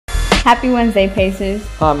Happy Wednesday, Pacers.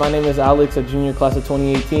 Hi, my name is Alex, a junior class of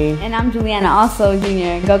 2018. And I'm Juliana, also a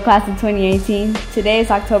junior. Go class of 2018. Today is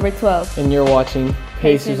October 12th. And you're watching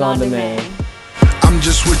Pacers on Demand. I'm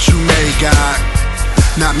just what you made, God.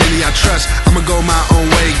 Not many I trust. I'ma go my own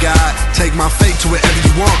way, God. Take my fate to wherever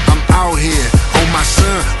you want. I'm out here on my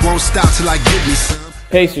son. Won't stop till I get me some.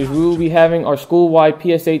 Pacers, we will be having our school-wide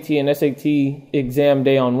PSAT and SAT exam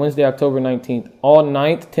day on Wednesday, October 19th. All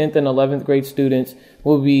 9th, 10th, and 11th grade students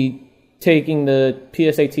will be taking the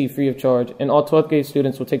PSAT free of charge, and all 12th grade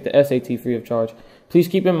students will take the SAT free of charge. Please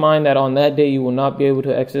keep in mind that on that day you will not be able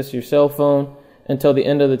to access your cell phone until the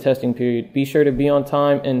end of the testing period. Be sure to be on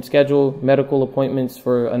time and schedule medical appointments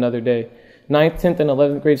for another day. 9th, 10th, and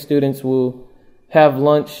 11th grade students will have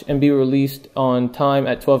lunch and be released on time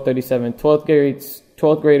at 12:37.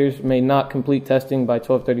 12th graders may not complete testing by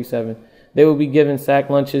 12:37. They will be given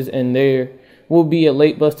sack lunches, and there will be a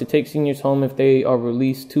late bus to take seniors home if they are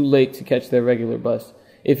released too late to catch their regular bus.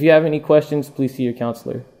 If you have any questions, please see your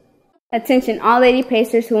counselor. Attention all Lady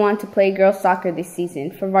Pacers who want to play girls soccer this season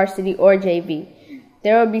for varsity or JV.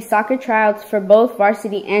 There will be soccer tryouts for both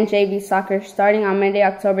varsity and JV soccer starting on Monday,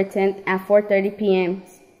 October 10th at 4:30 p.m.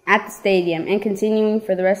 at the stadium and continuing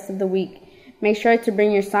for the rest of the week. Make sure to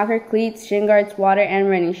bring your soccer cleats, shin guards, water, and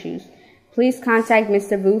running shoes. Please contact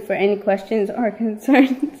Mr. Vu for any questions or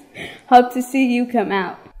concerns. Hope to see you come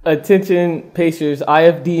out. Attention Pacers,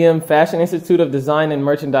 IFDM Fashion Institute of Design and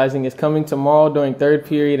Merchandising is coming tomorrow during third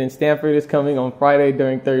period, and Stanford is coming on Friday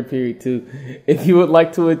during third period too. If you would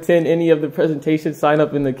like to attend any of the presentations, sign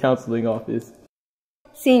up in the counseling office.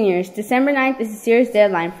 Seniors, December 9th is a serious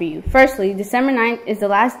deadline for you. Firstly, December 9th is the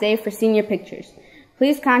last day for senior pictures.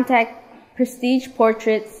 Please contact Prestige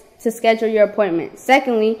Portraits to schedule your appointment.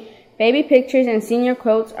 Secondly, baby pictures and senior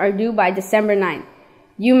quotes are due by December 9th.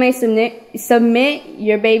 You may submit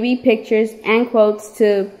your baby pictures and quotes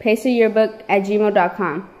to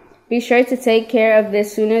paceryearbook@gmail.com. Be sure to take care of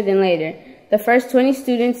this sooner than later. The first 20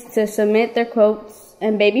 students to submit their quotes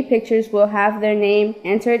and baby pictures will have their name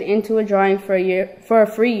entered into a drawing for a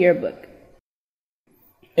free yearbook.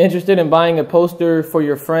 Interested in buying a poster for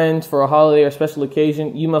your friends for a holiday or special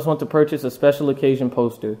occasion? You must want to purchase a special occasion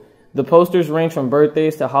poster. The posters range from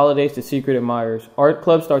birthdays to holidays to secret admirers. Art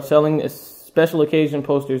Club starts selling special occasion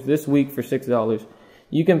posters this week for $6.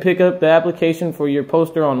 You can pick up the application for your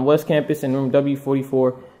poster on West Campus in room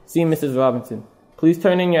W44. See Mrs. Robinson. Please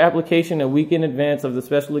turn in your application a week in advance of the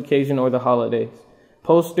special occasion or the holidays.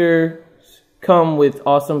 Posters come with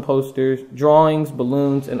awesome posters, drawings,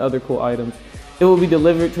 balloons, and other cool items. It will be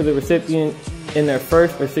delivered to the recipient in their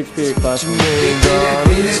first or sixth period classroom.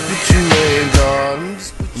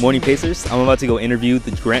 Good morning, Pacers. I'm about to go interview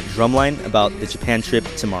the Grant Drumline about the Japan trip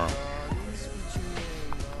tomorrow.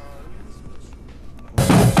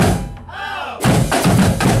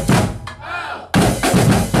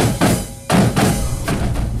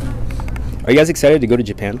 Are you guys excited to go to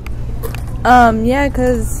Japan? Yeah,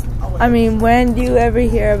 because, when do you ever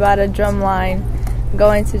hear about a drum line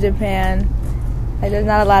going to Japan? There's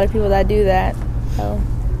not a lot of people that do that. So.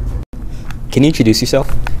 Can you introduce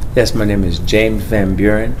yourself? Yes, my name is James Van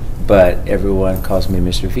Buren, but everyone calls me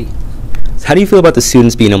Mr. V. So how do you feel about the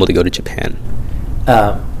students being able to go to Japan?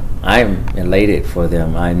 I'm elated for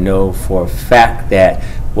them. I know for a fact that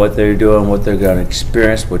what they're doing, what they're going to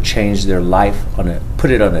experience will change their life,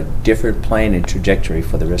 put it on a different plane and trajectory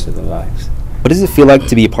for the rest of their lives. What does it feel like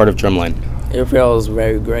to be a part of Drumline? It feels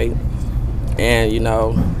very great, and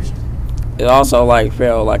it also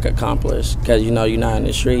feel accomplished because you're not in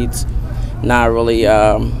the streets, not really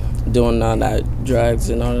doing none of that drugs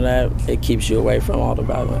and all of that. It keeps you away from all the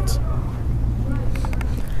violence.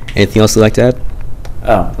 Anything else you'd like to add?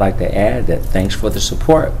 I'd like to add that thanks for the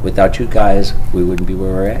support. Without you guys, we wouldn't be where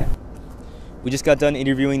we're at. We just got done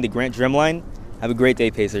interviewing the Grant Drumline. Have a great day,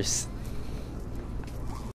 Pacers.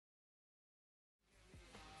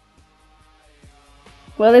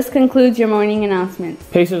 Well, this concludes your morning announcements.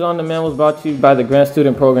 Pacers on Demand was brought to you by the Grant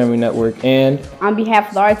Student Programming Network, and on behalf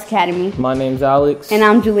of the Arts Academy, my name's Alex. And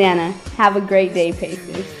I'm Juliana. Have a great day,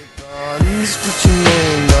 Pacers.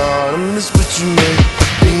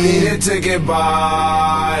 Needed to get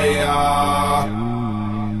by.